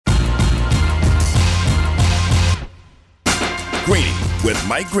Greeny with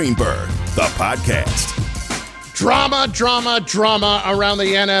Mike Greenberg, the podcast. Drama around the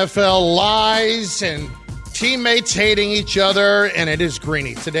NFL. Lies and teammates hating each other, and it is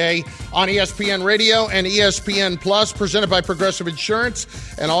Greeny today on ESPN Radio and ESPN Plus, presented by Progressive Insurance.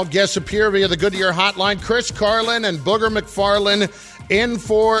 And all guests appear via the Goodyear Hotline. Chris Carlin and Booger McFarland in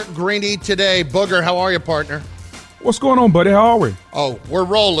for Greeny today. Booger, how are you, partner? What's going on, buddy? How are we? Oh, we're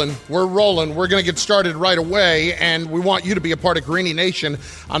rolling. We're going to get started right away, and we want you to be a part of Greeny Nation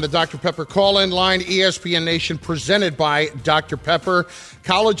on the Dr. Pepper call-in line. ESPN Nation presented by Dr. Pepper.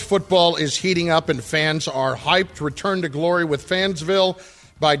 College football is heating up, and fans are hyped. Return to glory with Fansville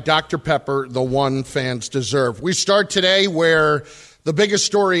by Dr. Pepper, the one fans deserve. We start today where the biggest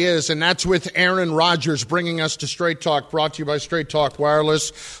story is, and that's with Aaron Rodgers bringing us to Straight Talk, brought to you by Straight Talk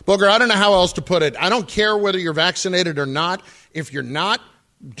Wireless. Booger, I don't know how else to put it. I don't care whether you're vaccinated or not. If you're not,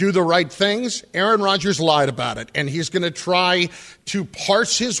 do the right things. Aaron Rodgers lied about it, and he's going to try to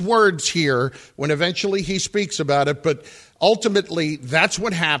parse his words here when eventually he speaks about it. But ultimately, that's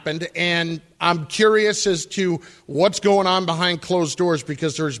what happened, and I'm curious as to what's going on behind closed doors,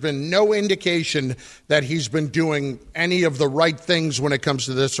 because there's been no indication that he's been doing any of the right things when it comes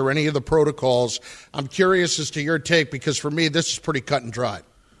to this or any of the protocols. I'm curious as to your take, because for me, this is pretty cut and dry.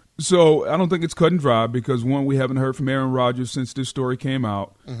 So I don't think it's cut and dry because, one, we haven't heard from Aaron Rodgers since this story came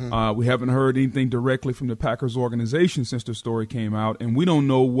out. We haven't heard anything directly from the Packers organization since the story came out, and we don't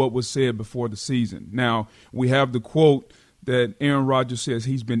know what was said before the season. Now, we have the quote that Aaron Rodgers says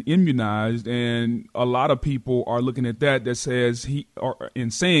he's been immunized, and a lot of people are looking at that says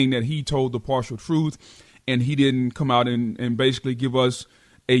in saying that he told the partial truth and he didn't come out and basically give us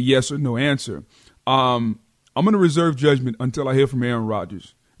a yes or no answer. I'm going to reserve judgment until I hear from Aaron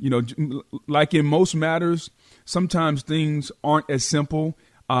Rodgers. You know, like in most matters, sometimes things aren't as simple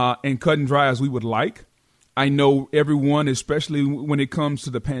and cut and dry as we would like. I know everyone, especially when it comes to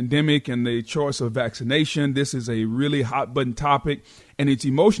the pandemic and the choice of vaccination, this is a really hot button topic, and it's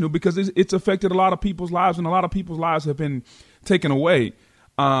emotional because it's affected a lot of people's lives, and a lot of people's lives have been taken away.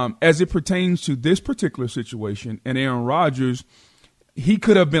 As it pertains to this particular situation and Aaron Rodgers, he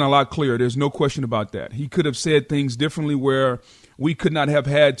could have been a lot clearer. There's no question about that. He could have said things differently where we could not have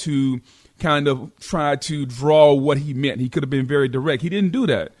had to kind of try to draw what he meant. He could have been very direct. He didn't do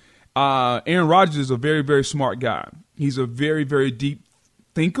that. Aaron Rodgers is a very, very smart guy. He's a very, very deep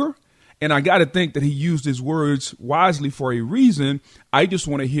thinker. And I got to think that he used his words wisely for a reason. I just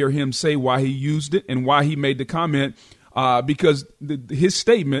want to hear him say why he used it and why he made the comment, because his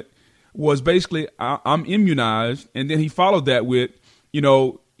statement was basically, I'm immunized. And then he followed that with, you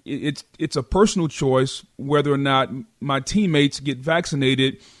know, it's a personal choice whether or not my teammates get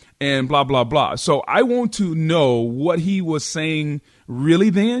vaccinated and blah, blah, blah. So I want to know what he was saying really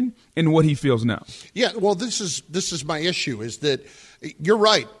then and what he feels now. Yeah, well, this is my issue, is that you're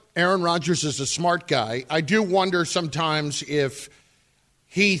right. Aaron Rodgers is a smart guy. I do wonder sometimes if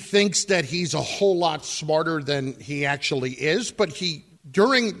he thinks that he's a whole lot smarter than he actually is. But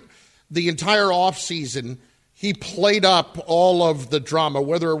during the entire offseason, he played up all of the drama,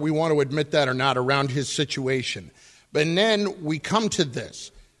 whether we want to admit that or not, around his situation. And then we come to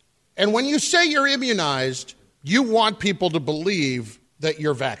this. And when you say you're immunized, you want people to believe that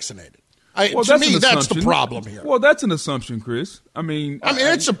you're vaccinated. To me, that's the problem here. Well, that's an assumption, Chris. I mean,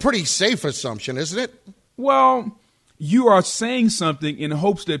 it's a pretty safe assumption, isn't it? Well, you are saying something in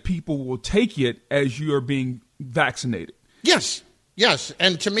hopes that people will take it as you are being vaccinated. Yes.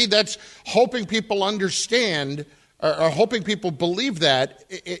 And to me, that's hoping people understand or hoping people believe that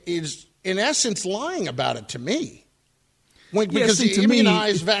is, in essence, lying about it to me. Because the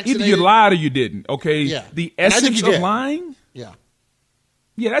immunized, vaccinated. Either you lied or you didn't, okay? Yeah. The essence of lying? Yeah.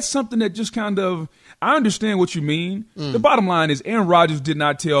 Yeah, that's something that just kind of, I understand what you mean. The bottom line is Aaron Rodgers did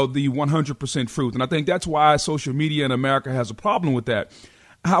not tell the 100% truth, and I think that's why social media in America has a problem with that.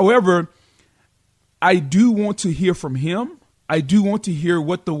 However, I do want to hear from him. I do want to hear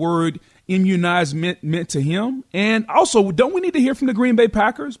what the word immunized meant to him. And also, don't we need to hear from the Green Bay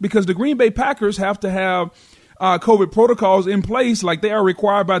Packers? Because the Green Bay Packers have to have COVID protocols in place like they are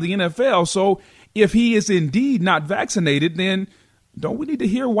required by the NFL. So if he is indeed not vaccinated, then don't we need to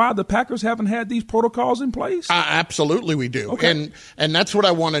hear why the Packers haven't had these protocols in place? Absolutely we do. Okay. And that's what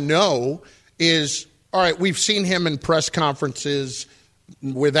I want to know is, all right, we've seen him in press conferences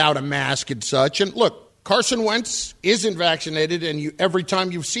without a mask and such. And look, Carson Wentz isn't vaccinated, and every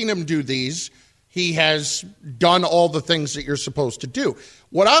time you've seen him do these, he has done all the things that you're supposed to do.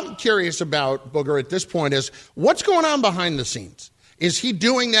 What I'm curious about, Booger, at this point is what's going on behind the scenes? Is he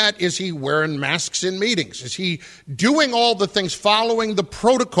doing that? Is he wearing masks in meetings? Is he doing all the things, following the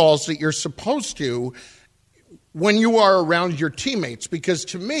protocols that you're supposed to? when you are around your teammates. Because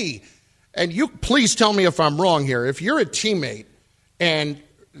to me, and you please tell me if I'm wrong here, if you're a teammate and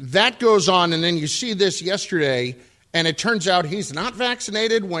that goes on and then you see this yesterday and it turns out he's not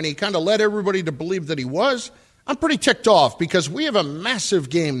vaccinated when he kind of led everybody to believe that he was, I'm pretty ticked off because we have a massive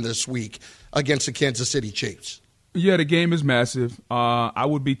game this week against the Kansas City Chiefs. Yeah, the game is massive. I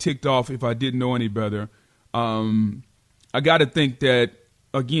would be ticked off if I didn't know any better. I got to think that,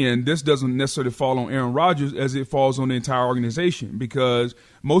 again, this doesn't necessarily fall on Aaron Rodgers as it falls on the entire organization because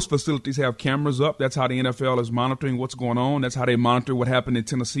most facilities have cameras up. That's how the NFL is monitoring what's going on. That's how they monitor what happened in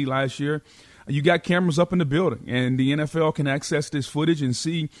Tennessee last year. You got cameras up in the building, and the NFL can access this footage and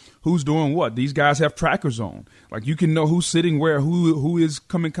see who's doing what. These guys have trackers on. Like, you can know who's sitting where, who is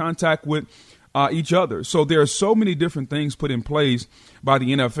coming in contact with each other. So there are so many different things put in place by the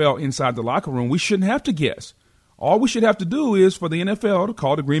NFL inside the locker room. We shouldn't have to guess. All we should have to do is for the NFL to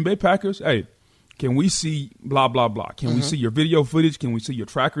call the Green Bay Packers, hey, can we see blah, blah, blah? Can we see your video footage? Can we see your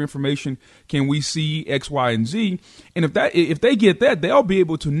tracker information? Can we see X, Y, and Z? And if they get that, they'll be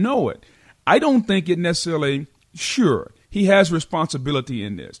able to know it. I don't think it necessarily, sure, he has responsibility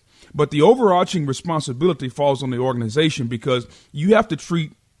in this, but the overarching responsibility falls on the organization because you have to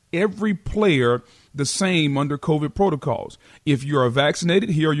treat every player the same under COVID protocols. If you're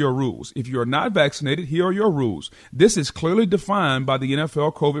vaccinated, here are your rules. If you're not vaccinated, here are your rules. This is clearly defined by the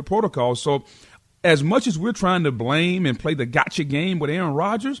NFL COVID protocols. So as much as we're trying to blame and play the gotcha game with Aaron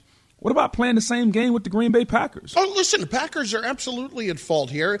Rodgers, what about playing the same game with the Green Bay Packers? Oh, listen, the Packers are absolutely at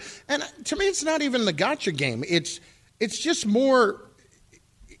fault here. And to me, it's not even the gotcha game. It's just more,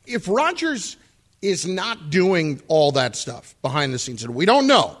 if Rodgers is not doing all that stuff behind the scenes, and we don't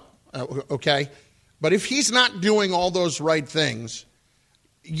know, okay? But if he's not doing all those right things,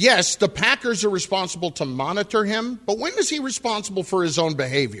 yes, the Packers are responsible to monitor him, but when is he responsible for his own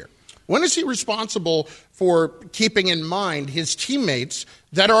behavior? When is he responsible for keeping in mind his teammates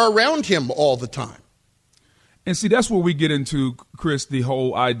that are around him all the time? And see, that's where we get into, Chris, the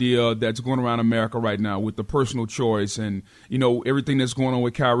whole idea that's going around America right now with the personal choice and, you know, everything that's going on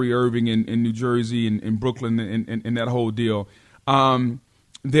with Kyrie Irving in New Jersey and Brooklyn and that whole deal.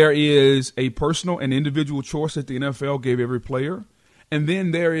 There is a personal and individual choice that the NFL gave every player. And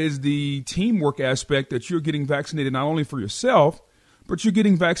then there is the teamwork aspect that you're getting vaccinated not only for yourself, but you're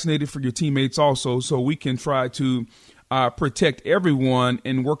getting vaccinated for your teammates also, so we can try to protect everyone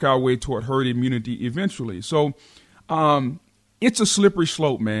and work our way toward herd immunity eventually. So it's a slippery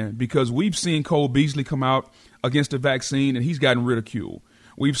slope, man, because we've seen Cole Beasley come out against the vaccine and he's gotten ridiculed.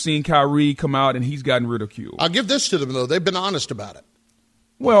 We've seen Kyrie come out and he's gotten ridiculed. I'll give this to them, though. They've been honest about it.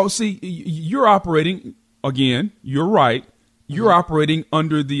 Well, see, you're operating, again, you're right. You're operating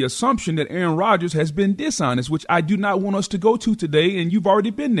under the assumption that Aaron Rodgers has been dishonest, which I do not want us to go to today, and you've already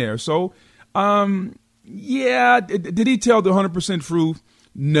been there. So, yeah, did he tell the 100% truth?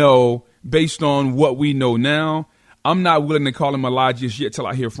 No, based on what we know now. I'm not willing to call him a lie just yet till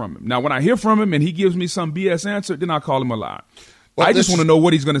I hear from him. Now, when I hear from him and he gives me some BS answer, then I'll call him a lie. Well, I just want to know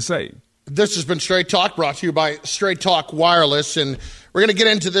what he's going to say. This has been Straight Talk, brought to you by Straight Talk Wireless, and we're going to get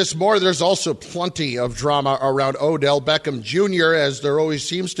into this more. There's also plenty of drama around Odell Beckham Jr., as there always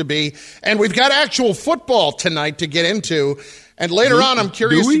seems to be, and we've got actual football tonight to get into, and later on I'm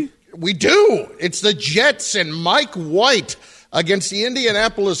curious. Do we? We do. It's the Jets and Mike White against the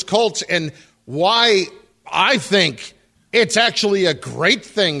Indianapolis Colts, and why I think it's actually a great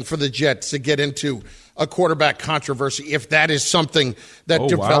thing for the Jets to get into a quarterback controversy if that is something that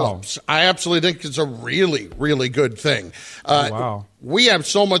develops. Wow. I absolutely think it's a really, really good thing. Wow. We have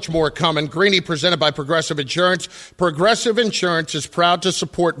so much more coming. Greeny, presented by Progressive Insurance. Progressive Insurance is proud to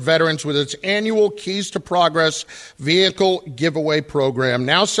support veterans with its annual Keys to Progress vehicle giveaway program,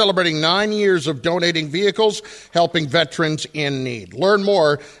 now celebrating 9 years of donating vehicles, helping veterans in need. Learn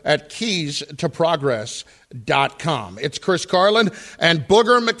more at keystoprogress.com. It's Chris Carlin and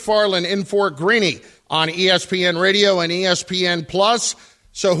Booger McFarland in for Greeny on ESPN Radio and ESPN Plus.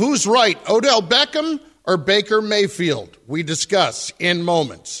 So who's right, Odell Beckham or Baker Mayfield? We discuss in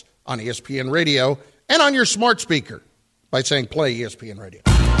moments on ESPN Radio and on your smart speaker by saying play ESPN Radio.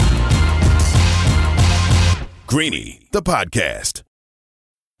 Greeny, the podcast.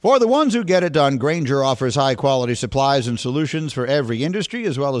 For the ones who get it done, Grainger offers high-quality supplies and solutions for every industry,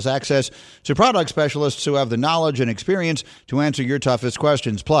 as well as access to product specialists who have the knowledge and experience to answer your toughest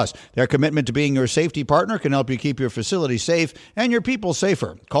questions. Plus, their commitment to being your safety partner can help you keep your facility safe and your people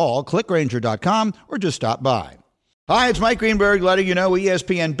safer. Call, click Grainger.com, or just stop by. Hi, it's Mike Greenberg letting you know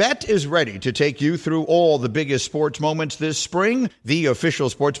ESPN Bet is ready to take you through all the biggest sports moments this spring. The official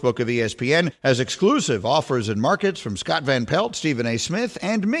sportsbook of ESPN has exclusive offers and markets from Scott Van Pelt, Stephen A. Smith,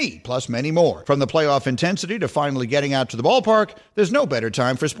 and me, plus many more. From the playoff intensity to finally getting out to the ballpark, there's no better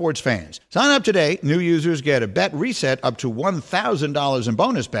time for sports fans. Sign up today. New users get a bet reset up to $1,000 in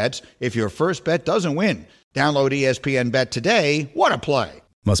bonus bets if your first bet doesn't win. Download ESPN Bet today. What a play.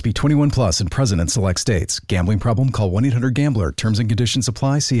 Must be 21 plus and present in select states. Gambling problem? Call 1-800-GAMBLER. Terms and conditions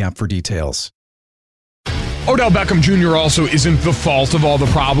apply. See app for details. Odell Beckham Jr. also isn't the fault of all the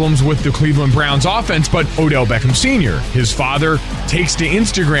problems with the Cleveland Browns offense, but Odell Beckham Sr., his father, takes to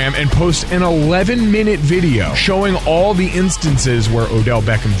Instagram and posts an 11-minute video showing all the instances where Odell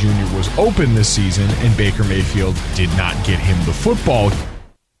Beckham Jr. was open this season and Baker Mayfield did not get him the football.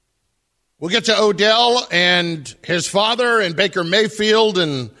 We'll get to Odell and his father and Baker Mayfield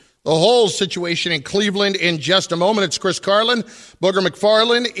and the whole situation in Cleveland in just a moment. It's Chris Carlin, Booger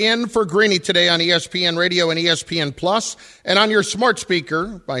McFarland in for Greeny today on ESPN Radio and ESPN Plus, and on your smart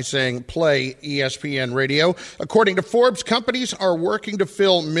speaker by saying play ESPN Radio. According to Forbes, companies are working to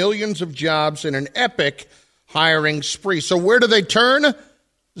fill millions of jobs in an epic hiring spree. So where do they turn?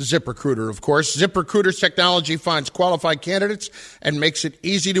 ZipRecruiter, of course. ZipRecruiter's technology finds qualified candidates and makes it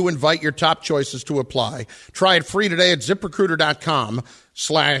easy to invite your top choices to apply. Try it free today at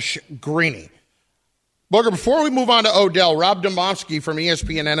ZipRecruiter.com/Greeny. Booger, before we move on to Odell, Rob Demovsky from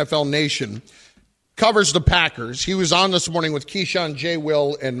ESPN NFL Nation covers the Packers. He was on this morning with Keyshawn, J.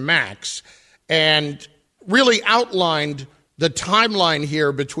 Will, and Max, and really outlined the timeline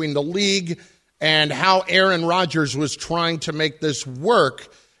here between the league and how Aaron Rodgers was trying to make this work,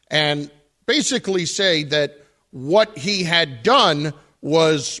 and basically say that what he had done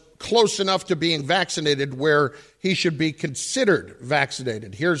was close enough to being vaccinated where he should be considered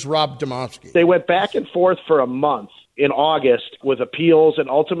vaccinated. Here's Rob Demovsky. They went back and forth for a month in August with appeals, and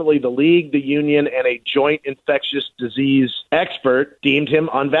ultimately the league, the union, and a joint infectious disease expert deemed him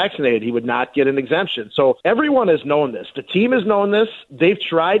unvaccinated. He would not get an exemption. So everyone has known this. The team has known this. They've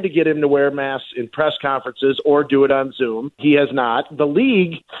tried to get him to wear masks in press conferences or do it on Zoom. He has not. The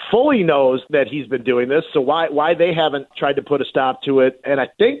league fully knows that he's been doing this, so why they haven't tried to put a stop to it. And I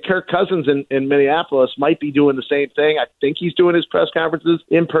think Kirk Cousins in Minneapolis might be doing the same thing. I think he's doing his press conferences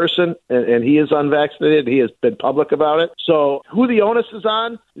in person, and he is unvaccinated. He has been public about it. So who the onus is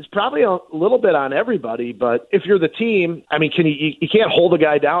on is probably a little bit on everybody. But if you're the team, I mean, you can't hold a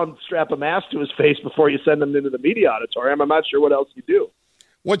guy down, strap a mask to his face before you send him into the media auditorium. I'm not sure what else you do.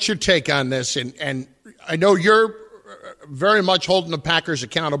 What's your take on this? And I know you're very much holding the Packers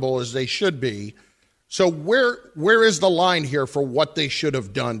accountable, as they should be. So where is the line here for what they should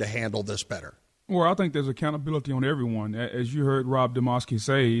have done to handle this better? Well, I think there's accountability on everyone. As you heard Rob Demovsky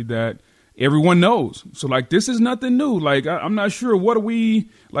say, that everyone knows. So, this is nothing new. I'm not sure. What are we,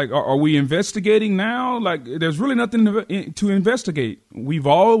 are we investigating now? There's really nothing to investigate. We've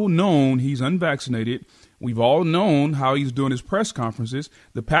all known he's unvaccinated. We've all known how he's doing his press conferences.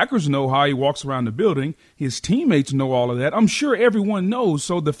 The Packers know how he walks around the building. His teammates know all of that. I'm sure everyone knows.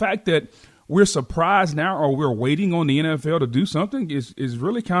 So the fact that we're surprised now or we're waiting on the NFL to do something is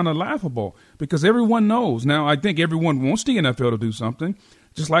really kind of laughable, because everyone knows. Now, I think everyone wants the NFL to do something,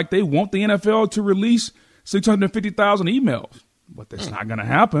 just like they want the NFL to release 650,000 emails. But that's not going to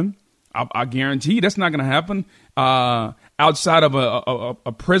happen. I guarantee that's not going to happen. Outside of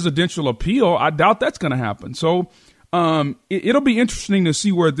a presidential appeal, I doubt that's going to happen. So it'll be interesting to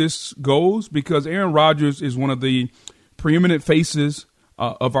see where this goes, because Aaron Rodgers is one of the preeminent faces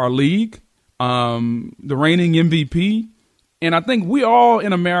of our league, the reigning MVP. And I think we all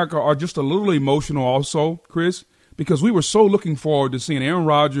in America are just a little emotional also, Chris, because we were so looking forward to seeing Aaron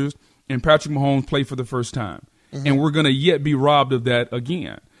Rodgers and Patrick Mahomes play for the first time. Mm-hmm. And we're going to yet be robbed of that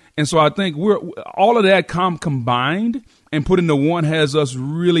again. And so I think all of that combined and put into one has us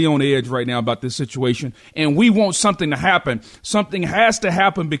really on edge right now about this situation. And we want something to happen. Something has to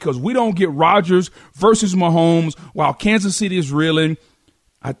happen, because we don't get Rodgers versus Mahomes while Kansas City is reeling.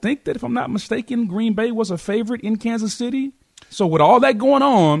 I think that, if I'm not mistaken, Green Bay was a favorite in Kansas City. So with all that going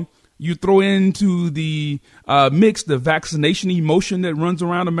on, you throw into the mix the vaccination emotion that runs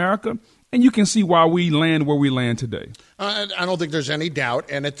around America, and you can see why we land where we land today. I don't think there's any doubt.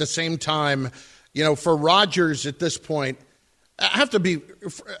 And at the same time, for Rodgers at this point,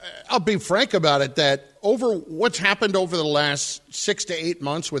 I'll be frank about it, that over what's happened over the last 6 to 8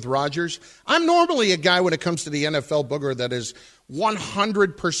 months with Rodgers, I'm normally a guy when it comes to the NFL, Booger, that is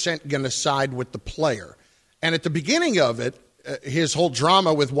 100% going to side with the player. And at the beginning of it, his whole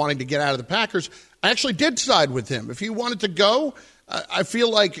drama with wanting to get out of the Packers, I actually did side with him. If he wanted to go, I feel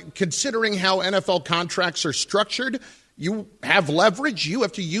like considering how NFL contracts are structured, you have leverage. You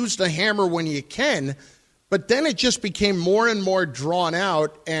have to use the hammer when you can. But then it just became more and more drawn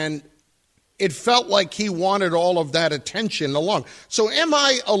out, and it felt like he wanted all of that attention along. So am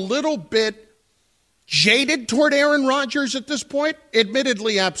I a little bit jaded toward Aaron Rodgers at this point?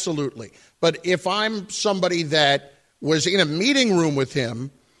 Admittedly, absolutely. But if I'm somebody that was in a meeting room with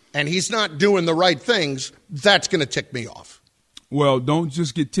him and he's not doing the right things, that's going to tick me off. Well, don't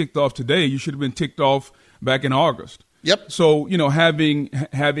just get ticked off today. You should have been ticked off back in August. Yep. So,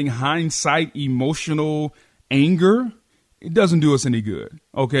 having hindsight, emotional anger, it doesn't do us any good.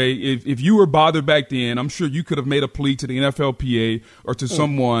 Okay. If you were bothered back then, I'm sure you could have made a plea to the NFLPA or to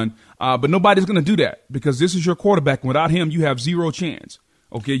someone, but nobody's going to do that because this is your quarterback. Without him, you have zero chance.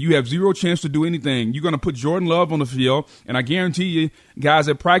 Okay, you have zero chance to do anything. You're going to put Jordan Love on the field, and I guarantee you, guys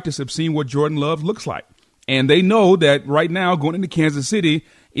at practice have seen what Jordan Love looks like. And they know that right now, going into Kansas City,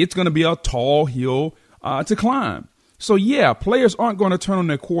 it's going to be a tall hill to climb. So, yeah, players aren't going to turn on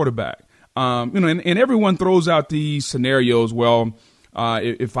their quarterback. And everyone throws out these scenarios. Well,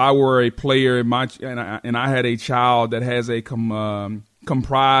 if I were a player and I had a child that has a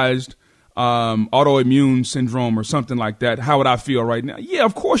comprised autoimmune syndrome or something like that, how would I feel right now? Yeah,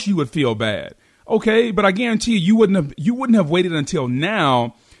 of course you would feel bad. Okay, but I guarantee you wouldn't have waited until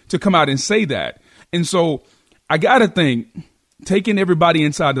now to come out and say that. And so I got to think, taking everybody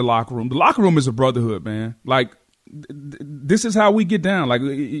inside the locker room is a brotherhood, man. Like, this is how we get down. Like,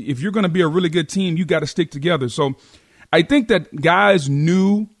 if you're going to be a really good team, you got to stick together. So I think that guys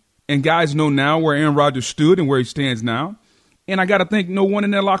knew and guys know now where Aaron Rodgers stood and where he stands now. And I got to think no one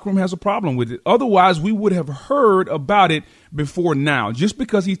in that locker room has a problem with it. Otherwise, we would have heard about it before now. Just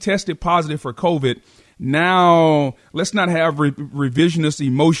because he tested positive for COVID, now let's not have revisionist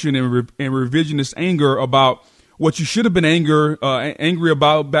emotion and revisionist anger about what you should have been angry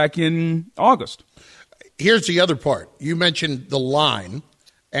about back in August. Here's the other part. You mentioned the line,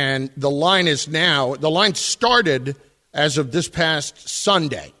 and the line started as of this past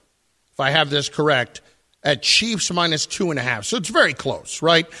Sunday, if I have this correct, at Chiefs minus 2.5. So it's very close,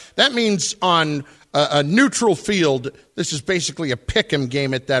 right? That means on a neutral field, this is basically a pick-em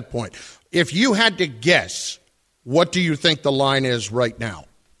game at that point. If you had to guess, what do you think the line is right now?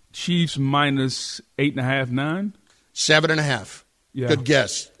 Chiefs minus 8.5, 9? 7.5. Yeah. Good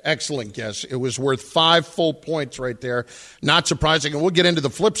guess. Excellent guess. It was worth 5 full points right there. Not surprising. And we'll get into the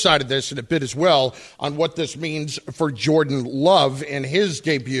flip side of this in a bit as well on what this means for Jordan Love in his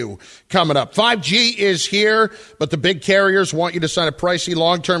debut coming up. 5G is here, but the big carriers want you to sign a pricey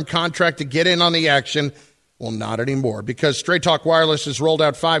long-term contract to get in on the action. Well, not anymore, because Straight Talk Wireless has rolled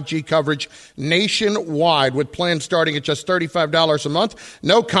out 5G coverage nationwide with plans starting at just $35 a month,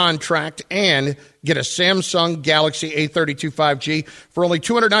 no contract, and get a Samsung Galaxy A32 5G for only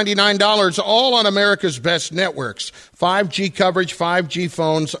 $299, all on America's best networks. 5G coverage, 5G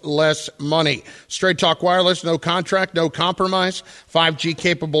phones, less money. Straight Talk Wireless, no contract, no compromise. 5G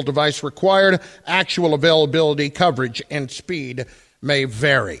capable device required. Actual availability, coverage, and speed may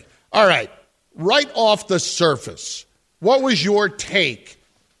vary. All right. Right off the surface, what was your take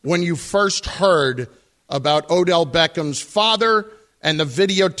when you first heard about Odell Beckham's father and the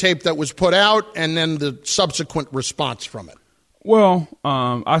videotape that was put out and then the subsequent response from it? Well,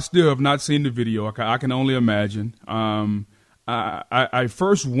 I still have not seen the video. I can only imagine. I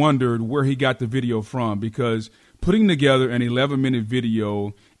first wondered where he got the video from, because putting together an 11-minute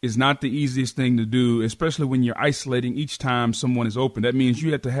video is not the easiest thing to do, especially when you're isolating each time someone is open. That means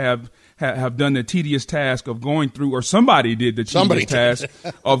you have to have done the tedious task of going through, or somebody did the tedious task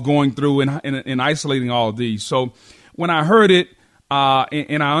of going through and isolating all of these. So when I heard it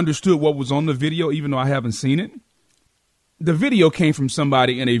and I understood what was on the video, even though I haven't seen it, the video came from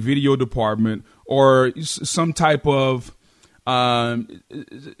somebody in a video department or some type of person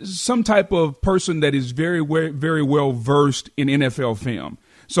that is very, very well versed in NFL film.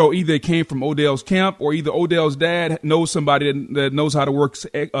 So either it came from Odell's camp, or either Odell's dad knows somebody that knows how to work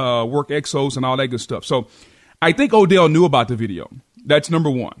exos and all that good stuff. So I think Odell knew about the video. That's number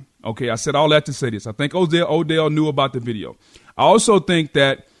one. Okay, I said all that to say this. I think Odell knew about the video. I also think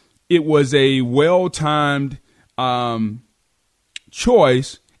that it was a well-timed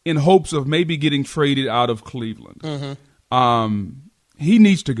choice in hopes of maybe getting traded out of Cleveland. Mm-hmm. He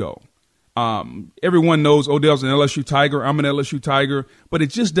needs to go. Everyone knows Odell's an LSU Tiger. I'm an LSU Tiger, but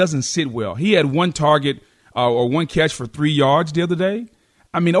it just doesn't sit well. He had one target or one catch for 3 yards the other day.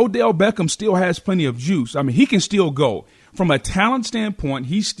 I mean, Odell Beckham still has plenty of juice. I mean, he can still go. From a talent standpoint,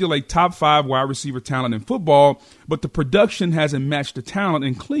 he's still a top 5 wide receiver talent in football, but the production hasn't matched the talent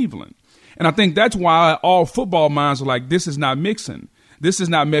in Cleveland. And I think that's why all football minds are like, this is not mixing. This is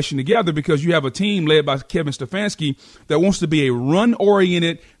not meshing together, because you have a team led by Kevin Stefanski that wants to be a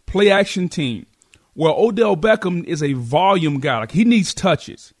run-oriented, play-action team. Well, Odell Beckham is a volume guy. Like, he needs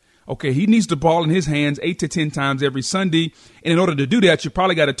touches. Okay, he needs the ball in his hands 8 to 10 times every Sunday. And in order to do that, you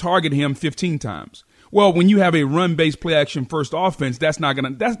probably got to target him 15 times. Well, when you have a run-based play-action first offense, that's not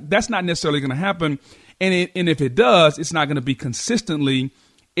necessarily going to happen. And if it does, it's not going to be consistently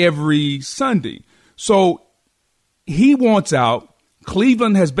every Sunday. So he wants out.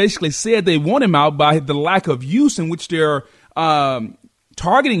 Cleveland has basically said they want him out by the lack of use in which they're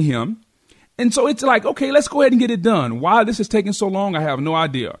targeting him. And so it's like, okay, let's go ahead and get it done. Why this is taking so long, I have no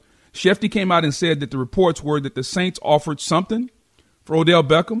idea. Shefty came out and said that the reports were that the Saints offered something for Odell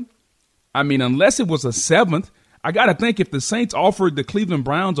Beckham. I mean, unless it was a 7th, I got to think if the Saints offered the Cleveland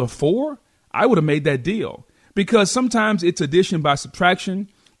Browns a 4, I would have made that deal. Because sometimes it's addition by subtraction,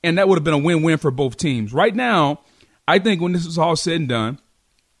 and that would have been a win-win for both teams. Right now, I think when this is all said and done,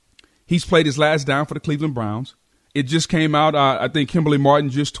 he's played his last down for the Cleveland Browns. It just came out. I think Kimberly Martin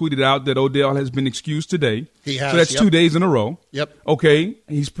just tweeted out that Odell has been excused today. He has. So that's 2 days in a row. Yep. Okay.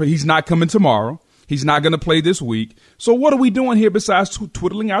 He's not coming tomorrow. He's not going to play this week. So what are we doing here besides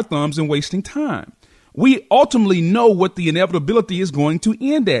twiddling our thumbs and wasting time? We ultimately know what the inevitability is going to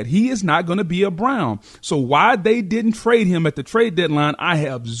end at. He is not going to be a Brown. So why they didn't trade him at the trade deadline, I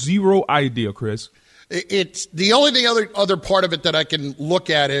have zero idea, Chris. It's the only other part of it that I can look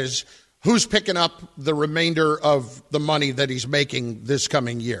at is who's picking up the remainder of the money that he's making this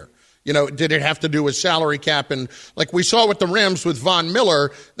coming year. You know, did it have to do with salary cap? And like we saw with the Rams with Von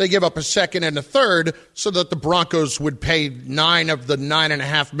Miller, they give up a second and a third so that the Broncos would pay $9 of the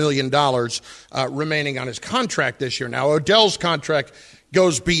 $9.5 million remaining on his contract this year. Now, Odell's contract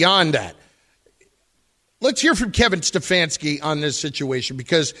goes beyond that. Let's hear from Kevin Stefanski on this situation,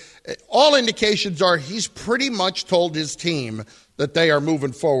 because all indications are he's pretty much told his team that they are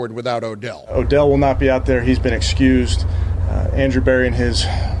moving forward without Odell. Odell will not be out there. He's been excused. Andrew Berry and his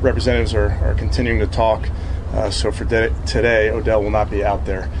representatives are continuing to talk. So for today, Odell will not be out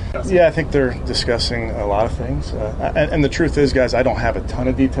there. Yeah, I think they're discussing a lot of things. And the truth is, guys, I don't have a ton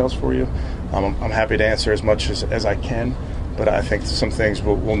of details for you. I'm happy to answer as much as I can, but I think some things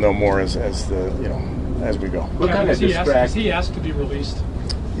we'll know more as we go. What kind of is he asked to be released?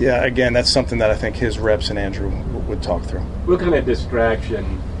 Yeah, again, that's something that I think his reps and Andrew would talk through. What kind of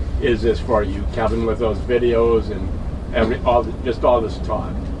distraction is this for you, Kevin, with those videos and all this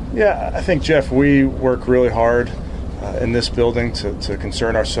talk? Yeah, I think, Jeff, we work really hard in this building to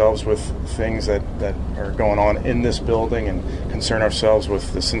concern ourselves with things that are going on in this building and concern ourselves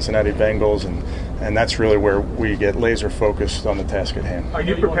with the Cincinnati Bengals, and that's really where we get laser focused on the task at hand. Are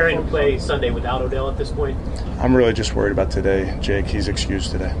you preparing to play Sunday without Odell at this point? I'm really just worried about today, Jake. He's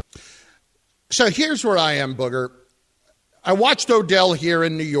excused today. So here's where I am, Booger. I watched Odell here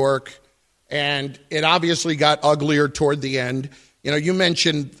in New York, and it obviously got uglier toward the end. You know, you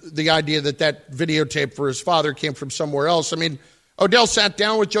mentioned the idea that videotape for his father came from somewhere else. I mean, Odell sat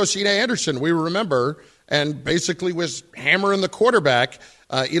down with Josina Anderson, we remember, and basically was hammering the quarterback,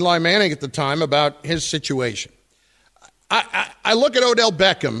 Eli Manning at the time, about his situation. I look at Odell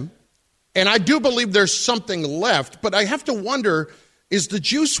Beckham, and I do believe there's something left, but I have to wonder, is the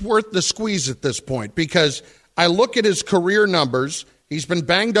juice worth the squeeze at this point? Because I look at his career numbers, he's been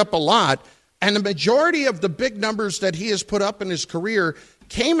banged up a lot, and the majority of the big numbers that he has put up in his career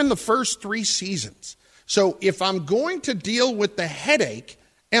came in the first 3 seasons. So if I'm going to deal with the headache,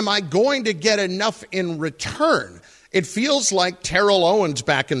 am I going to get enough in return? It feels like Terrell Owens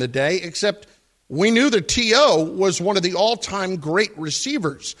back in the day, except we knew that T.O. was one of the all-time great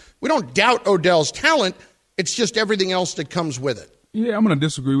receivers. We don't doubt Odell's talent. It's just everything else that comes with it. Yeah, I'm going to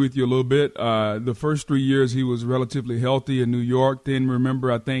disagree with you a little bit. The first 3 years he was relatively healthy in New York. Then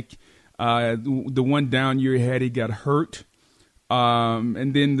remember, I think the one down year he got hurt.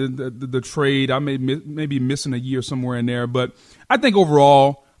 And then the trade, I may be missing a year somewhere in there. But I think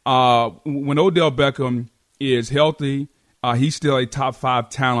overall, when Odell Beckham is healthy, he's still a top 5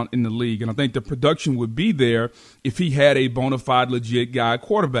 talent in the league. And I think the production would be there if he had a bona fide, legit guy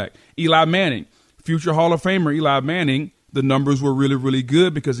quarterback. Eli Manning, future Hall of Famer Eli Manning, the numbers were really, really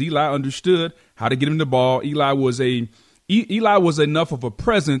good because Eli understood how to get him the ball. Eli was enough of a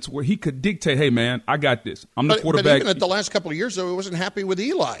presence where he could dictate, hey, man, I got this. I'm the quarterback. But even at the last couple of years, though, he wasn't happy with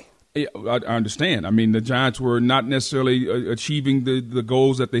Eli. Yeah, I understand. I mean, the Giants were not necessarily achieving the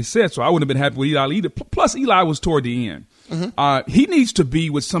goals that they set, so I wouldn't have been happy with Eli either. Plus, Eli was toward the end. Mm-hmm. He needs to be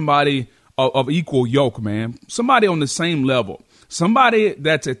with somebody of equal yoke, man, somebody on the same level, somebody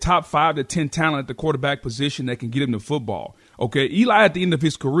that's a top 5 to 10 talent at the quarterback position that can get him the football. Okay, Eli at the end of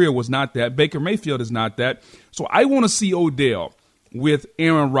his career was not that. Baker Mayfield is not that. So I want to see Odell with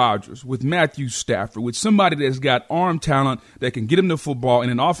Aaron Rodgers, with Matthew Stafford, with somebody that's got arm talent that can get him the football in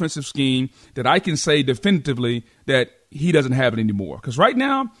an offensive scheme that I can say definitively that he doesn't have it anymore. Because right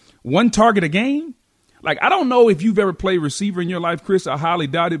now, one target a game, like I don't know if you've ever played receiver in your life, Chris. I highly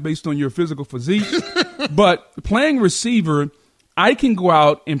doubt it based on your physical physique. But playing receiver, I can go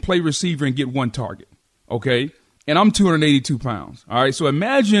out and play receiver and get one target, okay? And I'm 282 pounds, all right? So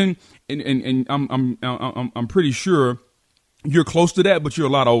imagine, and I'm pretty sure you're close to that, but you're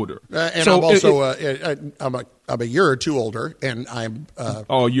a lot older. And so I'm also I'm a year or two older, and I'm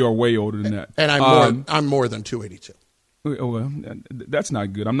you're way older than that. And I'm more than 282. Well, that's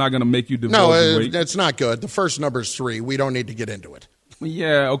not good. I'm not going to make you divulge the weight. That's not good. The first number is 3. We don't need to get into it.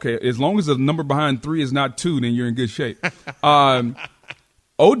 Yeah, okay. As long as the number behind 3 is not 2, then you're in good shape.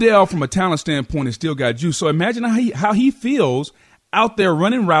 Odell, from a talent standpoint, has still got juice. So imagine how he feels out there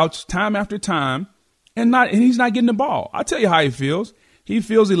running routes time after time, and he's not getting the ball. I'll tell you how he feels. He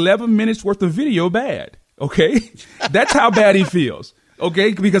feels 11 minutes worth of video bad. Okay, that's how bad he feels.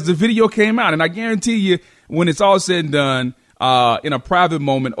 Okay, because the video came out, and I guarantee you, when it's all said and done, in a private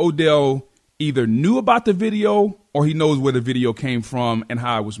moment, Odell either knew about the video or he knows where the video came from and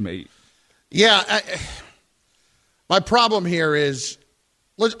how it was made. Yeah. My problem here is,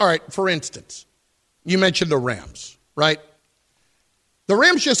 all right, for instance, you mentioned the Rams, right? The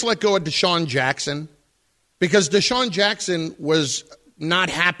Rams just let go of Deshaun Jackson because Deshaun Jackson was not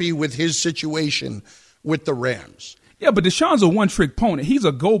happy with his situation with the Rams. Yeah, but Deshaun's a one-trick pony. He's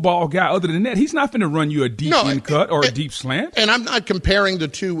a go-ball guy. Other than that, he's not going to run you a deep end cut or a deep slant. And I'm not comparing the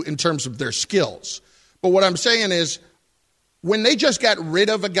two in terms of their skills. But what I'm saying is when they just got rid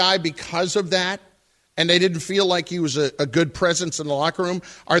of a guy because of that and they didn't feel like he was a good presence in the locker room,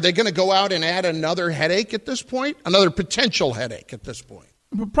 are they going to go out and add another headache at this point? Another potential headache at this point?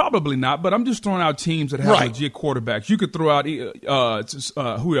 Probably not, but I'm just throwing out teams that have legit quarterbacks. You could throw out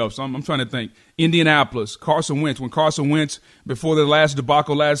who else? I'm trying to think. Indianapolis, Carson Wentz. When Carson Wentz, before the last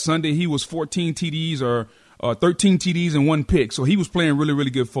debacle last Sunday, he was 14 TDs or 13 TDs and 1 pick. So he was playing really,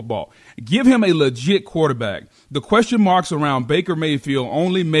 really good football. Give him a legit quarterback. The question marks around Baker Mayfield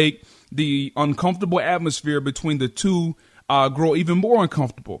only make the uncomfortable atmosphere between the two grow even more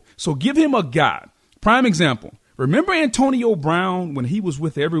uncomfortable. So give him a guy. Prime example. Remember Antonio Brown when he was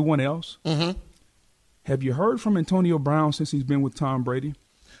with everyone else? Mm-hmm. Have you heard from Antonio Brown since he's been with Tom Brady?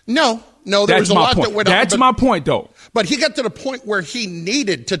 No. There was a lot that went on. That's my point, though. But he got to the point where he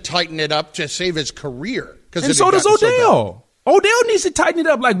needed to tighten it up to save his career. And so does Odell. Odell needs to tighten it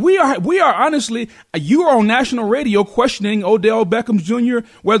up. Like we are honestly, you are on national radio questioning Odell Beckham Jr.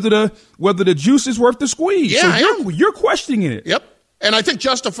 whether the juice is worth the squeeze. Yeah, so you're questioning it. Yep, and I think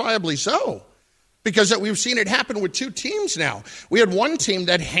justifiably so. Because we've seen it happen with 2 teams now. We had one team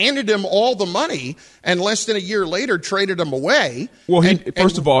that handed him all the money and less than a year later traded him away. Well,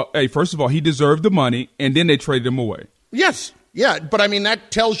 first of all, he deserved the money, and then they traded him away. Yes, yeah, but I mean that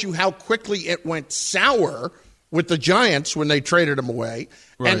tells you how quickly it went sour with the Giants when they traded him away.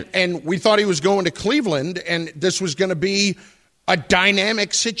 Right. And we thought he was going to Cleveland, and this was going to be a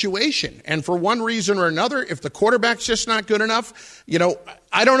dynamic situation. And for one reason or another, if the quarterback's just not good enough,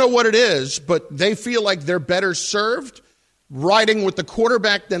 I don't know what it is, but they feel like they're better served riding with the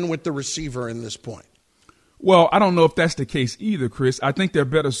quarterback than with the receiver in this point. Well, I don't know if that's the case either, Chris. I think they're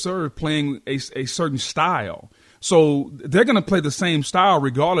better served playing a certain style. So they're going to play the same style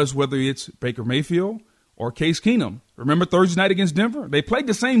regardless whether it's Baker Mayfield or Case Keenum. Remember Thursday night against Denver? They played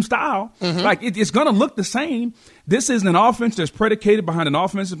the same style. Mm-hmm. Like it's going to look the same. This is an offense that's predicated behind an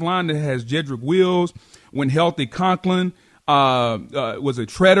offensive line that has Jedrick Wills, when healthy, Conklin, was a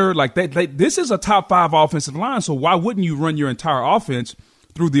Treader. Like this is a top 5 offensive line. So why wouldn't you run your entire offense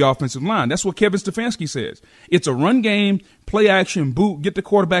through the offensive line? That's what Kevin Stefanski says. It's a run game, play action, boot, get the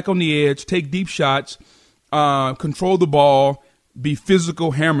quarterback on the edge, take deep shots, control the ball, be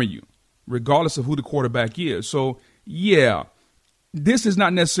physical, hammer you, regardless of who the quarterback is. So, yeah, this is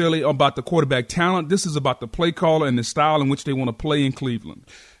not necessarily about the quarterback talent. This is about the play caller and the style in which they want to play in Cleveland.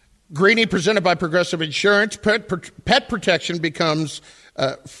 Greeny, presented by Progressive Insurance. Pet protection becomes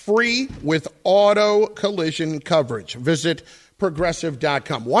free with auto collision coverage. Visit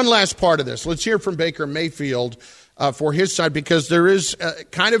Progressive.com. One last part of this. Let's hear from Baker Mayfield for his side, because there is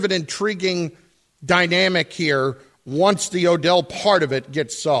kind of an intriguing dynamic here once the Odell part of it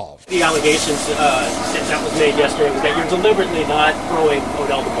gets solved. The allegations since that was made yesterday was that you're deliberately not throwing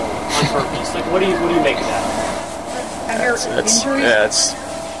Odell the ball on purpose. Like, what do you make of that? It's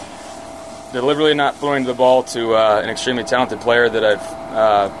deliberately not throwing the ball to an extremely talented player that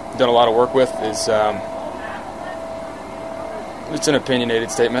I've done a lot of work with is It's an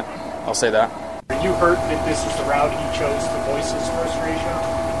opinionated statement. I'll say that. Are you hurt that this is the route he chose to voice his frustration?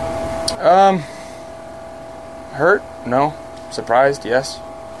 Hurt? No. Surprised? Yes.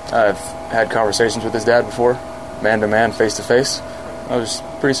 I've had conversations with his dad before, man-to-man, face-to-face. I was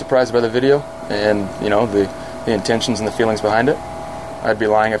pretty surprised by the video and, the intentions and the feelings behind it. I'd be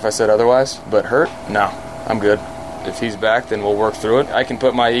lying if I said otherwise, but hurt? No. I'm good. If he's back, then we'll work through it. I can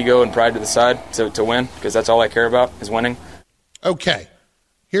put my ego and pride to the side to win, because that's all I care about is winning. Okay.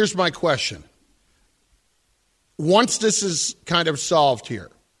 Here's my question. Once this is kind of solved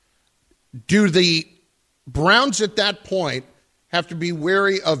here, do the Browns at that point have to be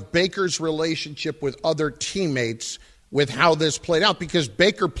wary of Baker's relationship with other teammates with how this played out? Because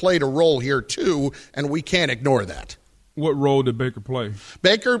Baker played a role here too, and we can't ignore that. What role did Baker play?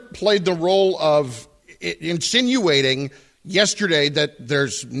 Baker played the role of insinuating yesterday that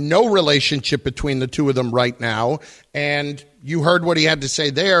there's no relationship between the two of them right now, and you heard what he had to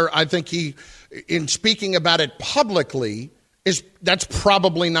say there. I think he, in speaking about it publicly, that's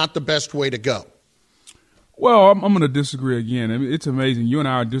probably not the best way to go. Well, I'm going to disagree again. I mean, it's amazing. You and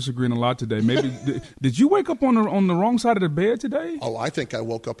I are disagreeing a lot today. Maybe did you wake up on the wrong side of the bed today? Oh, I think I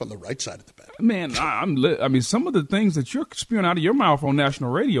woke up on the right side of the bed. Man, I mean, some of the things that you're spewing out of your mouth on national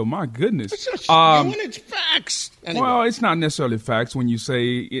radio, my goodness. It's just it's facts. Anyway. Well, it's not necessarily facts when you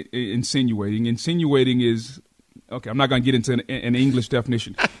say insinuating. Insinuating is, okay, I'm not going to get into an English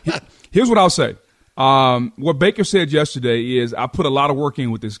definition. Here's what I'll say. What Baker said yesterday is, I put a lot of work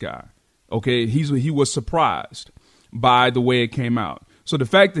in with this guy. Okay, he was surprised by the way it came out. So the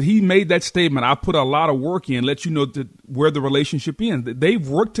fact that he made that statement, I put a lot of work in, lets you know where the relationship ends. They've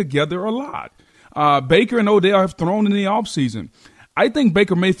worked together a lot. Baker and Odell have thrown in the offseason. I think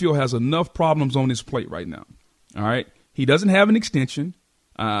Baker Mayfield has enough problems on his plate right now. All right, he doesn't have an extension.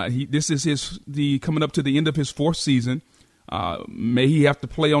 This is coming up to the end of his fourth season. May he have to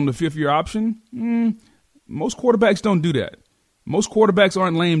play on the fifth-year option? Most quarterbacks don't do that. Most quarterbacks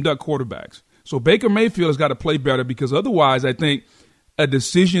aren't lame duck quarterbacks. So Baker Mayfield has got to play better, because otherwise I think a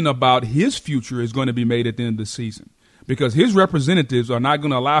decision about his future is going to be made at the end of the season, because his representatives are not going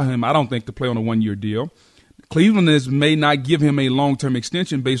to allow him, I don't think, to play on a one-year deal. Cleveland may not give him a long-term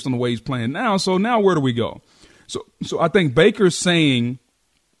extension based on the way he's playing now. So now where do we go? So I think Baker saying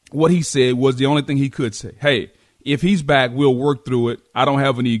what he said was the only thing he could say. Hey, if he's back, we'll work through it. I don't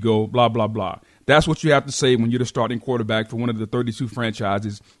have an ego, blah, blah, blah. That's what you have to say when you're the starting quarterback for one of the 32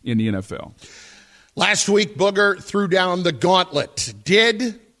 franchises in the NFL. Last week, Booger threw down the gauntlet.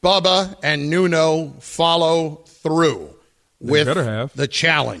 Did Bubba and Nuno follow through with the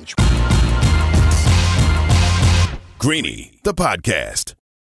challenge? Greeny, the podcast.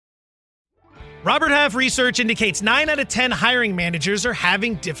 Robert Half research indicates 9 out of 10 hiring managers are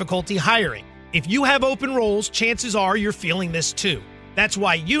having difficulty hiring. If you have open roles, chances are you're feeling this too. That's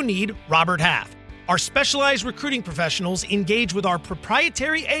why you need Robert Half. Our specialized recruiting professionals engage with our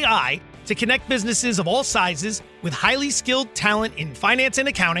proprietary AI to connect businesses of all sizes with highly skilled talent in finance and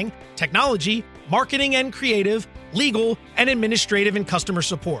accounting, technology, marketing and creative, legal, and administrative and customer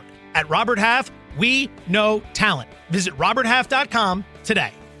support. At Robert Half, we know talent. Visit roberthalf.com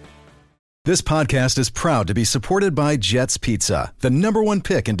today. This podcast is proud to be supported by Jets Pizza, the #1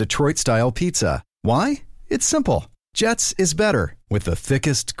 pick in Detroit-style pizza. Why? It's simple. Jets is better. With the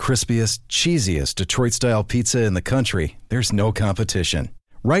thickest, crispiest, cheesiest Detroit-style pizza in the country, there's no competition.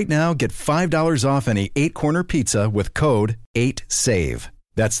 Right now, get $5 off any 8-corner pizza with code 8SAVE.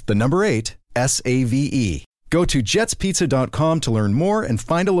 That's the number 8, S-A-V-E. Go to jetspizza.com to learn more and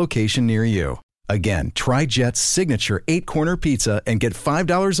find a location near you. Again, try Jet's signature 8-corner pizza and get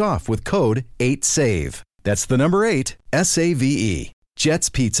 $5 off with code 8SAVE. That's the number 8, S-A-V-E. Jet's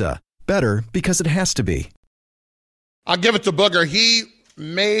Pizza. Better because it has to be. I'll give it to Booger. He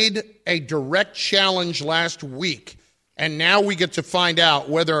made a direct challenge last week, and now we get to find out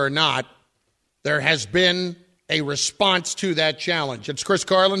whether or not there has been a response to that challenge. It's Chris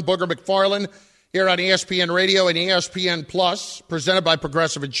Carlin, Booger McFarland, here on ESPN Radio and ESPN Plus, presented by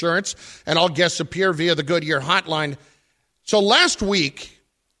Progressive Insurance, and all guests appear via the Goodyear hotline. So last week,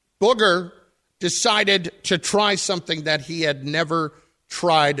 Booger decided to try something that he had never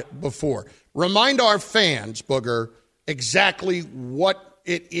tried before. Remind our fans, Booger, exactly what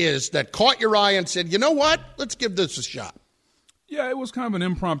it is that caught your eye and said, you know what, let's give this a shot. Yeah, it was kind of an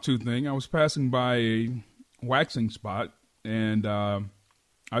impromptu thing. I was passing by a waxing spot, and I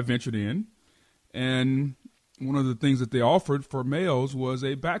ventured in. And one of the things that they offered for males was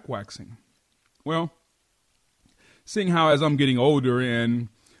a back waxing. Well, seeing how as I'm getting older and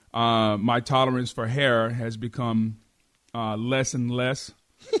my tolerance for hair has become less and less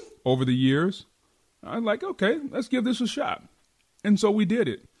over the years, I'm like, okay, let's give this a shot. And so we did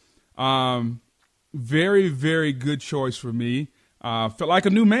it. Very, very good choice for me. Felt like a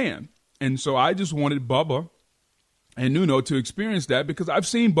new man. And so I just wanted Bubba and Nuno to experience that because I've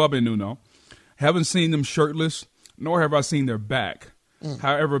seen Bubba and Nuno. Haven't seen them shirtless, nor have I seen their back.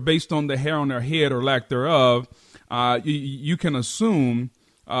 However, based on the hair on their head or lack thereof, you can assume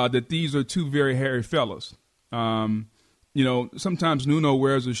that these are two very hairy fellas. Sometimes Nuno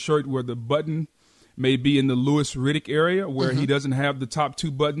wears a shirt where the button may be in the Louis Riddick area where he doesn't have the top two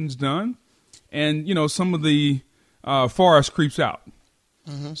buttons done. And, some of the forest creeps out.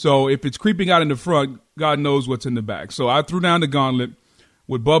 So if it's creeping out in the front, God knows what's in the back. So I threw down the gauntlet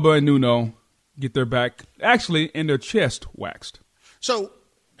with Bubba and Nuno, get their back, actually, and their chest waxed. So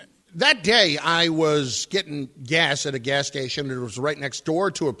that day I was getting gas at a gas station. It was right next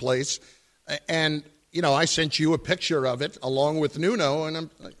door to a place. And, I sent you a picture of it along with Nuno. And I'm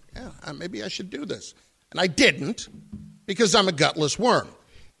like, yeah, maybe I should do this. And I didn't because I'm a gutless worm.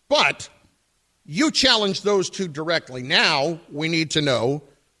 But you challenged those two directly. Now we need to know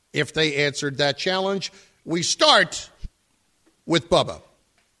if they answered that challenge. We start with Bubba.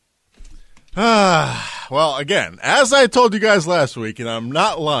 Well, again, as I told you guys last week, and I'm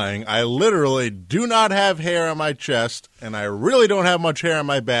not lying, I literally do not have hair on my chest, and I really don't have much hair on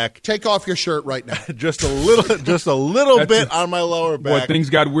my back. Take off your shirt right now. just a little bit on my lower back. Boy, things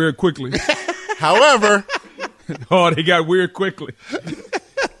got weird quickly. However, they got weird quickly.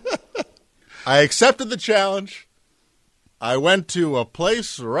 I accepted the challenge. I went to a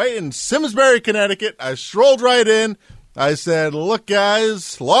place right in Simsbury, Connecticut. I strolled right in. I said, look,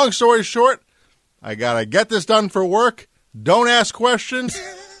 guys, long story short, I got to get this done for work. Don't ask questions.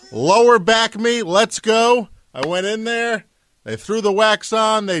 Lower back me. Let's go. I went in there. They threw the wax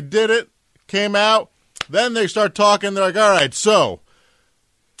on. They did it. Came out. Then they start talking. They're like, all right, so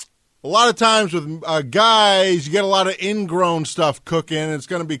a lot of times with guys, you get a lot of ingrown stuff cooking. It's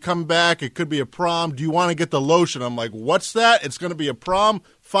going to be come back. It could be a prom. Do you want to get the lotion? I'm like, what's that? It's going to be a prom?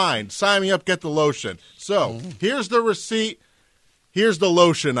 Fine. Sign me up, get the lotion. So here's the receipt. Here's the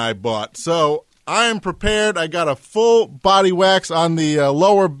lotion I bought. So I am prepared. I got a full body wax on the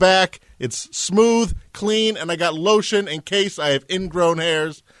lower back. It's smooth, clean, and I got lotion in case I have ingrown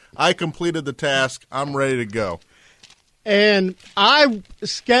hairs. I completed the task. I'm ready to go. And I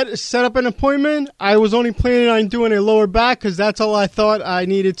set up an appointment. I was only planning on doing a lower back because that's all I thought I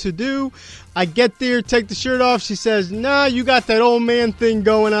needed to do. I get there, take the shirt off. She says, nah, you got that old man thing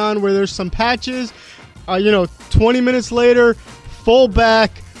going on where there's some patches. 20 minutes later, full back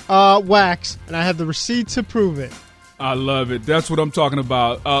wax. And I have the receipt to prove it. I love it. That's what I'm talking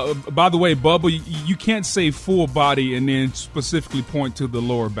about. By the way, Bubba, you can't say full body and then specifically point to the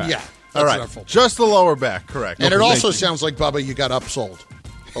lower back. Yeah. All right, just the lower back, correct. And it also sounds like, Bubba, you got upsold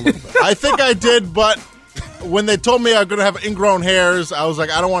a little bit. I think I did, but when they told me I'm going to have ingrown hairs, I was like,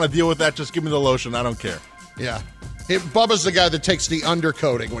 I don't want to deal with that. Just give me the lotion. I don't care. Yeah. Bubba's the guy that takes the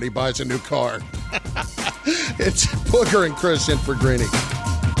undercoating when he buys a new car. It's Booger and Chris in for Greeny.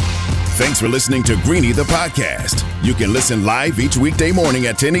 Thanks for listening to Greeny the podcast. You can listen live each weekday morning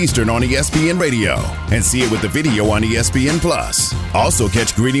at 10 Eastern on ESPN Radio and see it with the video on ESPN Plus. Also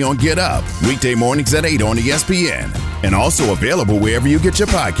catch Greeny on Get Up weekday mornings at 8 on ESPN and also available wherever you get your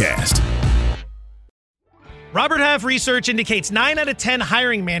podcast. Robert Half research indicates 9 out of 10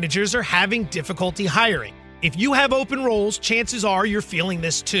 hiring managers are having difficulty hiring. If you have open roles, chances are you're feeling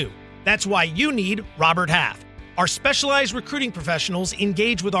this too. That's why you need Robert Half. Our specialized recruiting professionals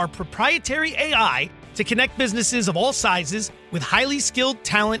engage with our proprietary AI to connect businesses of all sizes with highly skilled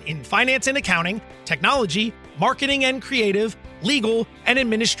talent in finance and accounting, technology, marketing and creative, legal, and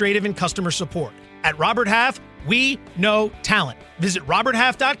administrative and customer support. At Robert Half, we know talent. Visit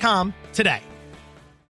roberthalf.com today.